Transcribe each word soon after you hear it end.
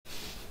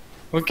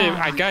Okay,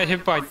 I got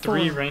hit by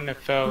 3 4, Rain of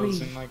Fells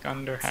 3, in like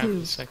under half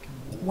 2, a second.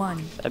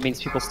 1. That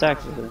means people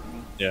stack with it.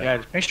 Yeah,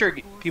 just make sure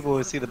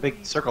people see the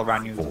big circle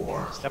around you.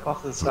 4, Step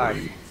off to the side.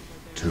 3,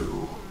 2,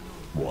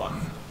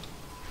 1.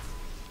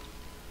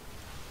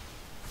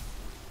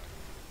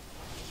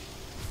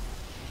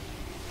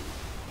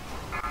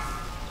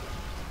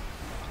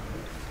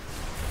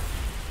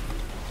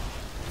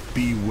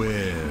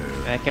 Beware.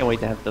 I can't wait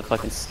to have the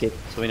fucking skip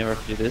so we never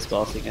have to do this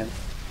boss again.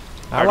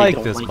 I already like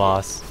don't this like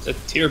boss. It's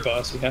a tier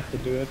boss, we have to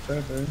do it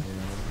forever.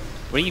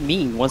 What do you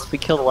mean? Once we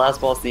kill the last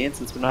boss in the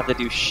instance, we don't have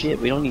to do shit.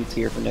 We don't need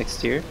tier for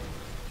next tier.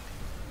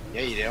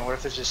 Yeah, you do. What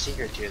if there's a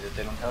secret tier that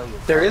they don't tell you?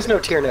 There is no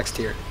tier next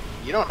tier.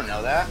 You don't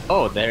know that.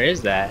 Oh, there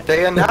is that.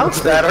 They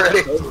announced that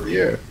already. 3,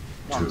 No,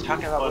 I'm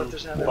talking about what if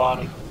there's another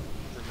bottom.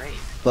 the raid.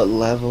 But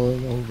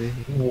leveling over here.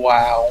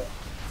 Wow.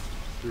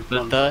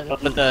 But the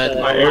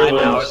My 5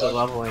 hours of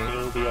leveling.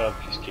 Kill the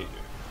obfuscator.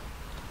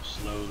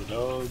 Slow the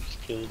dogs,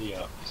 kill the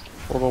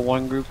obfuscator. Portal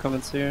 1 group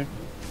coming soon.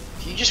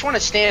 You just want to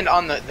stand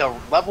on the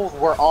level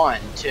we're on,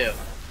 too.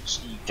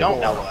 So you don't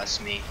LOS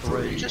me.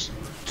 3, Just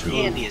 2,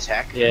 handy as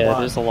heck. Yeah,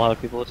 there's a lot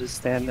of people that just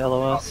stand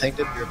LOS. Thank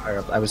the purifier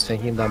up. I was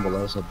thinking down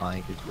below, so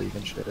buying could leave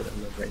and shit, and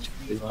then rage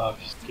could leave.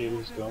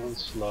 Obfuscator's going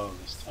slow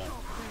this time.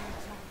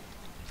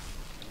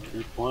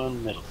 Group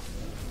 1, middle.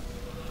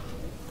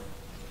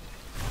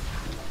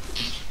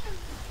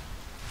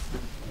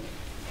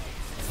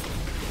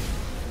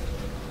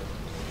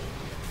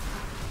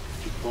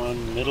 Group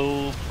 1,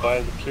 middle,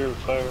 by the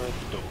purifier at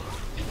the door.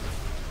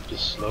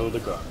 Just slow the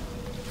guard.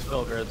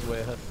 Spellguard's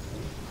way ahead.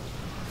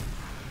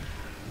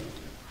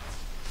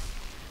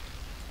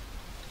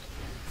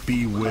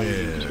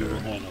 beware. To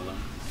handle them.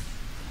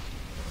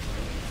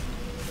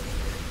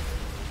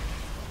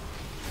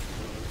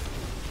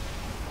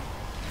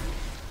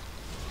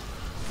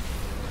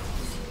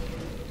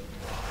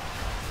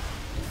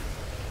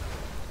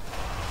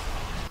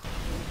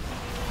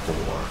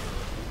 Four,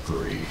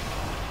 three,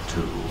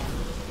 two,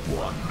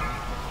 one.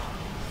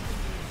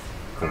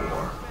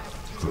 4,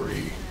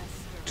 3,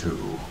 2,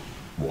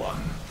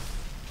 1.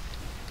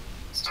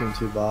 It's 2 and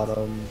 2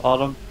 bottom.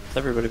 Bottom. It's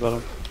everybody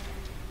bottom.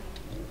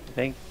 I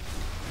think.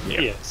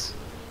 Yes.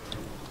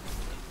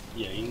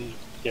 Yeah, you can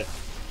get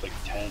like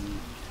 10,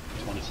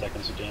 20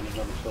 seconds of damage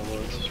on the fill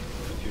lords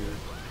with your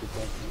group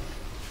up.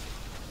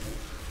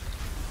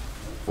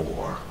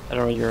 4, I don't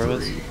know what Euro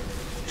is.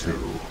 3, 2,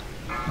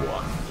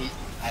 1.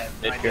 I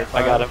have no idea.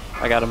 I got him.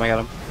 I got him. I got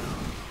him.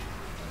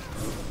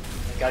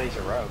 Thank God he's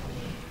a rogue.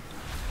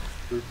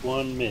 Group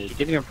 1 mid. He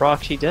didn't even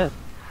proc. She did.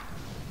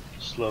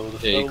 Slow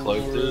the Yeah, he fill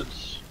cloaked it.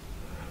 lords.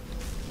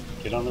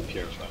 Get on the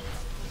purifier.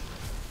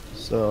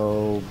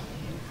 So,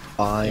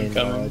 bind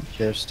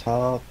Kiss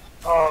top.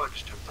 Oh, I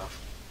just jumped off.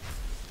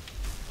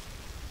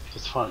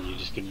 It's fun, you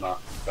just get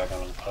knocked back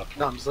on the platform.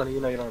 No, I'm just letting you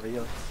know you don't have a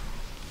healer.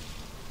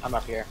 I'm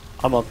up here.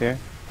 I'm up here.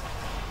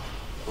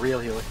 Real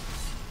healer.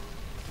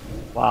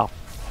 Wow.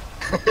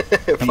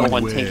 I'm the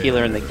one tank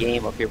healer in the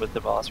game up here with the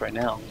boss right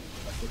now.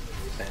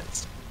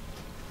 Fans.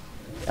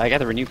 I got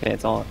the renew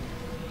pants on.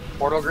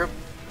 Portal group,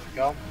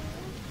 go.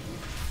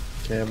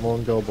 Okay,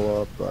 everyone go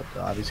below up, but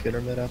obviously get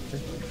her mid after.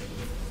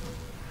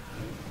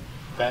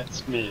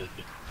 That's mid.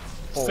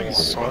 This thing is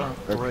slow.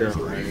 Or 3,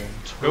 purifier.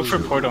 Go for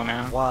portal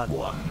now.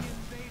 1.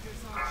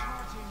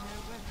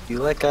 You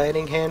let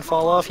guiding hand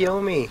fall off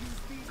Yomi.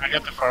 I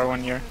got the far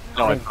one here.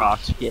 No, I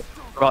procced. Yeah.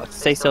 Rock,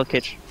 stay still,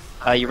 Kitch.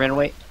 You ran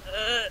away.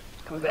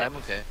 Coming back. I'm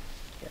okay.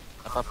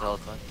 I thought the hell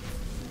was fine.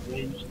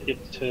 Range to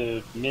get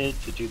to mid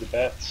to do the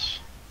bats.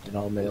 And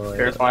all melee.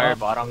 Purifier,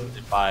 bottom, and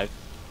 5.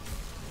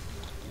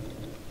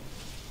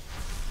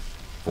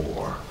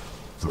 4,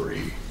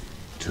 3,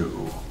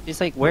 2.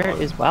 He's like, where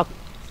is Wow?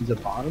 Is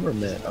it bottom or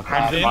mid? Okay.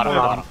 I'm in Bottom, the-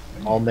 bottom.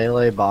 All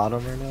melee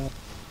bottom right now?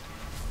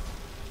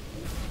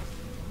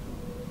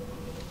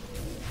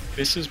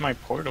 This is my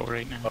portal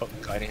right now. Oh,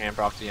 guiding hand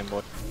proc to the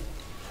boy.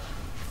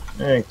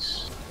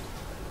 Thanks.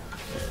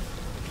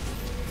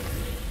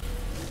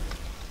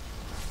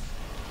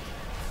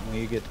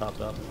 You get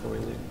topped up before we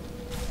leave.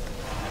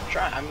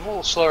 I'm a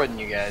little slower than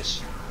you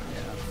guys.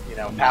 You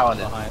know,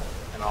 paladin behind.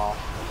 and all.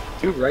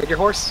 Dude, ride your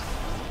horse.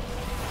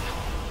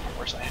 Of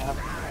course I have.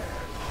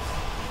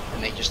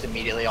 And they just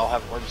immediately all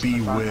have orbs in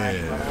the front line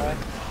and run away.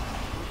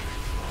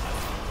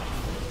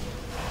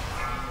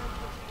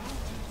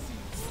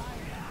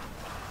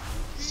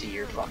 See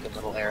your fucking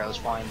little arrows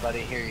flying,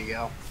 buddy. Here you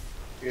go.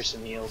 Here's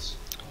some heals.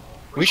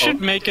 We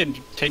should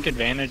take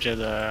advantage of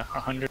the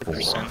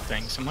 100%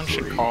 thing. Someone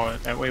should call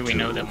it. That way we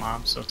know that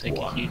mobs will take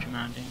a huge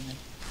amount of damage.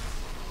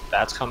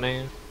 That's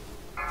coming.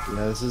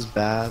 Yeah, this is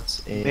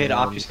bats and... Mid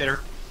obfuscator.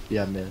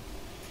 Yeah, mid.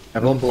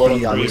 Everyone below the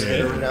Mid.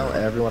 obfuscator right now.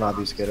 Everyone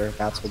obfuscator.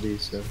 Bats will be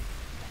soon.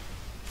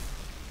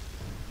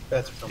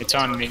 It's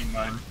on me,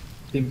 man.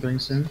 Team 3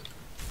 soon.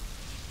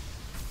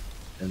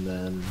 And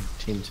then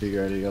team 2,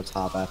 you're ready to go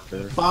top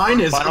after.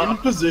 Fine is Final- in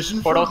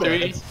position Portal for 3.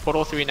 beds.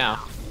 Portal 3 now.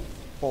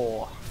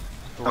 4,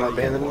 I'm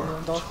abandoning 4,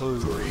 the dog.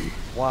 3,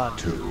 1.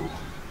 2,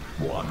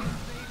 1.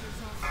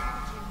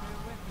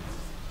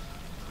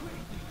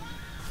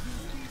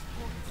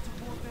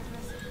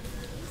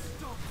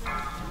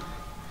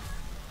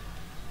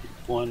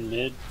 One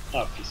mid.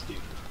 Oh, peace, dude.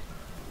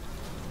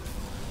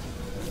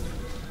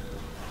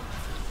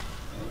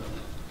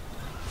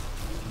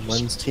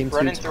 When's team 2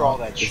 running through all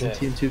top? that Isn't shit.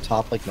 team 2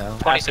 top like now?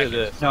 20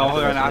 seconds. No, After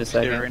we're the not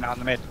second. there, we're not in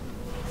the mid.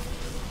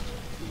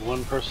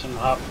 One person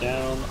hop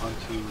down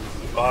onto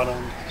the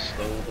bottom to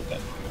slow the back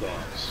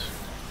dogs.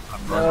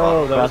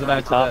 No, that was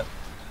an top.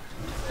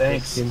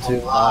 Thanks. Team A 2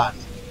 lot.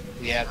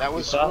 Yeah, that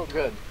was Top. real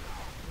good.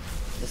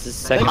 This is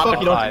second Fuck, and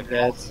you don't 5, do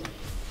guys.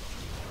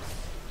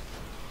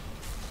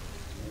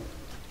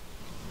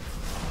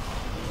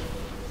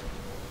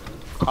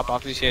 Pop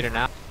off these shader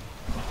now.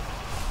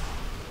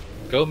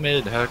 Go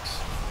mid, Hex.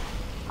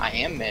 I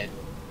am mid.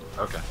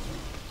 Okay.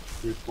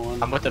 Group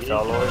one. I'm with the mid,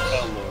 Fell Lords.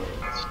 Fell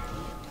Lords.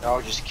 They're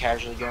all just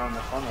casually going the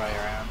fun way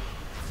around.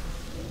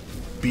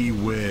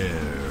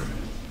 Beware.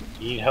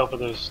 You need help with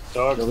those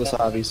dogs. Kill this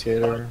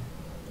obfuscator.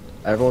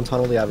 Everyone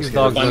tunnel the These obfuscator.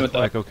 dogs Fine look with that.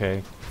 like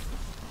okay.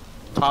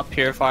 Top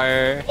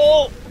purifier.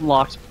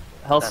 Locked.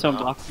 Hellstone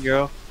blocked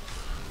 0.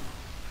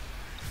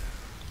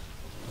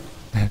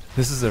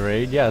 This is a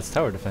raid? Yeah, it's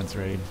tower defense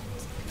raid.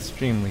 It's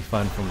extremely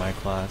fun for my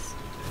class.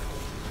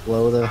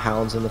 Blow the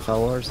hounds and the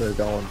fellers, they're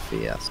going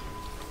fies.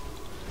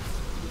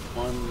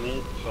 One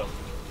mid. Fell.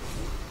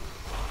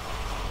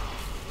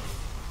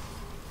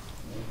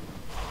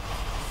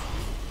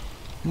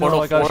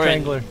 No, I got a four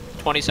in strangler.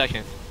 20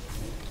 seconds.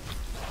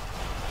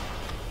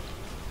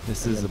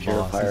 This is a the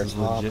boss. purifier This is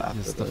top legit after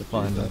just a the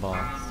fun defense.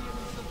 boss.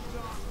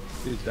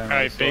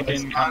 Alright, big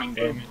incoming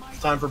damage.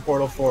 It's time for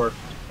Portal 4.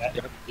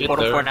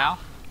 Portal 4 now.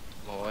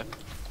 Boy.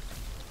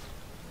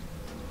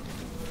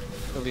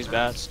 Kill these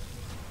bats.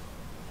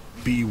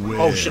 Beware.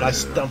 Oh shit, I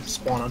stumped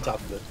spawn on top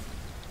of it.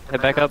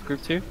 Head back up,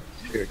 group 2.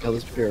 Kill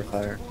this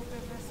purifier.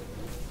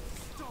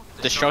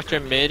 Destructor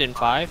mid in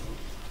 5.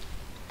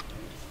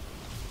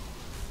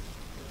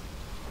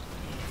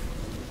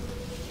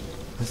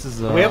 This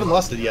is We haven't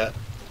lost it yet.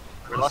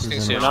 We're this lusting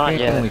is soon. an Not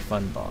yet. extremely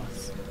fun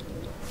boss.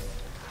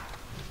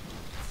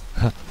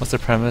 What's the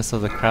premise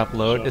of the crap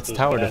load? Shove It's those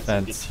tower bats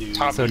and defense. get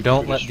to- So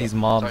don't let these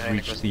mobs Sorry,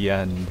 reach Nicholas. the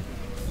end.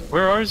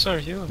 Where are our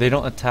healers? They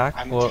don't attack,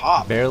 I'm or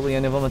top. barely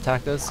any of them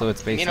attack us, so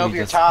it's Me and basically over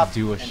your just top,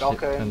 do a and shit Elka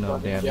ton and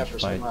of fucking Jeff damage or by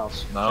someone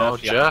else. No,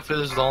 Jeff, Jeff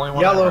is the only one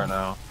Yellow. right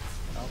now.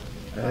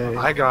 Hey,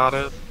 I got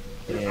it.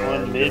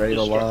 and mid get ready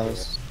to destructor.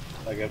 lust.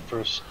 I got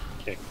first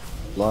kick.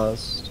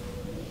 Lust.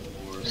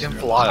 You can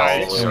fly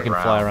all the way and we can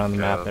fly around the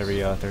map yes.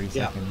 every 30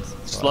 Yeah. seconds.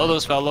 So Slow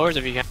those Fell Lords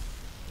if you can.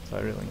 So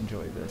I really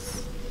enjoy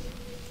this.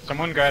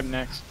 Someone grab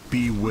next.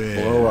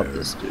 Beware. Blow up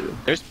this dude.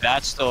 There's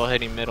bats still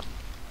hitting middle.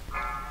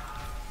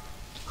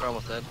 We're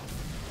almost dead.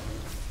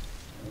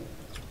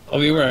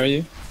 Obi, where are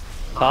you?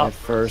 My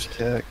first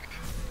kick.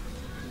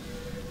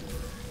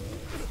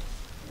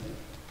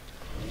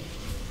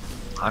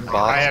 I'm I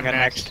bot. have got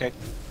next. kick.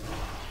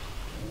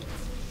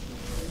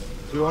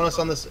 Do you want us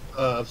on this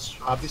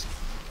obvious?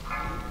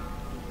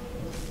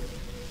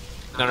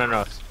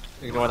 No.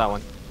 Ignore that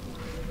one.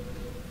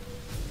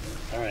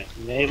 Alright,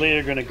 melee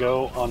are gonna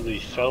go on the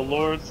Fell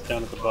Lords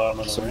down at the bottom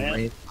of the Some ramp.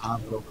 range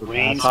top over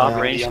Range Top Yeah.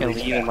 range Yeah. can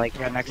leave in like.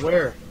 Yeah, next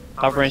Where?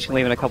 Top range can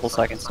leave in a couple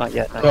seconds. Not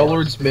yet. Not Fell yet.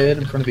 Lord's mid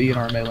in front of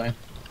Eonar melee.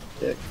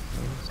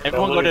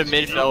 Everyone go to Lords.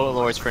 mid Fell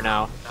Lords for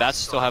now. Bats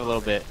still have a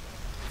little bit.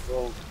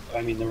 Well,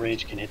 I mean, the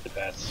range can hit the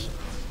bats.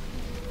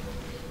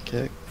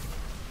 kick.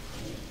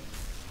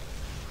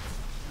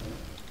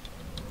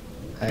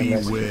 And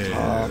next to the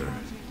top.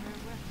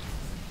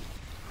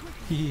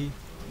 Beware.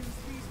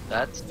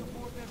 That's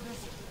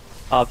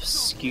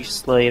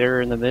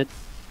Obfuscator in the mid.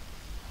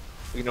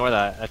 Ignore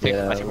that. I think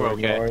Yeah, we're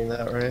okay. ignoring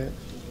that, right?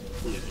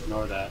 Yeah,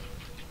 ignore that.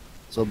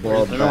 So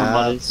blow up Ignore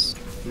Mud. bats.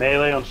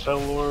 Melee on Fell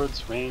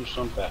Lords, ranged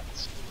on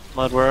bats.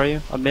 Mud, where are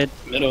you? I'm mid.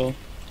 Middle.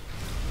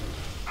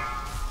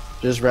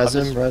 Just res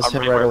him, res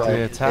him right away.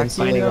 They attack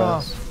Instantly you now.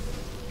 res.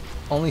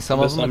 Only some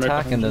of them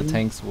attack, and the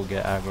tanks will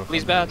get aggro.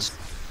 Please from bats. these.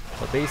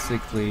 But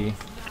basically,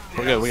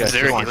 We're good. We got it's a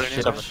shit.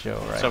 shit It's show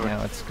right It's over.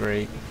 now. It's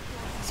great.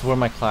 It's where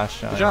my class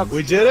shines.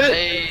 We did it!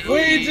 Hey.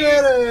 We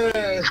did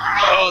it!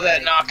 Oh,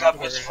 that knockup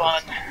was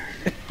fun.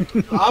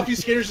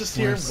 Obfuscator's just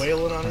here, Where's-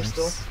 wailing on her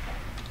still.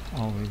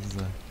 Always.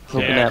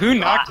 Coconut. Yeah, who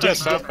knocked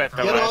us up at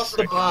the Get off last the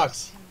second?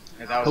 box.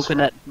 Yeah, that was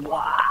Coconut.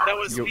 That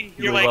was me.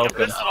 You're like,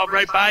 welcome. I'm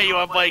right by you.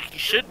 I'm like, you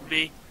shouldn't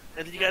be.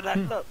 And then you got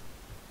knocked up.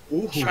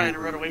 Ooh. Trying to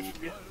run away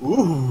from you.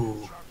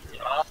 Ooh.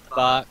 Off the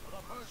bot.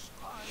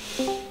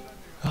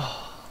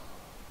 Let's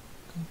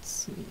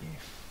see.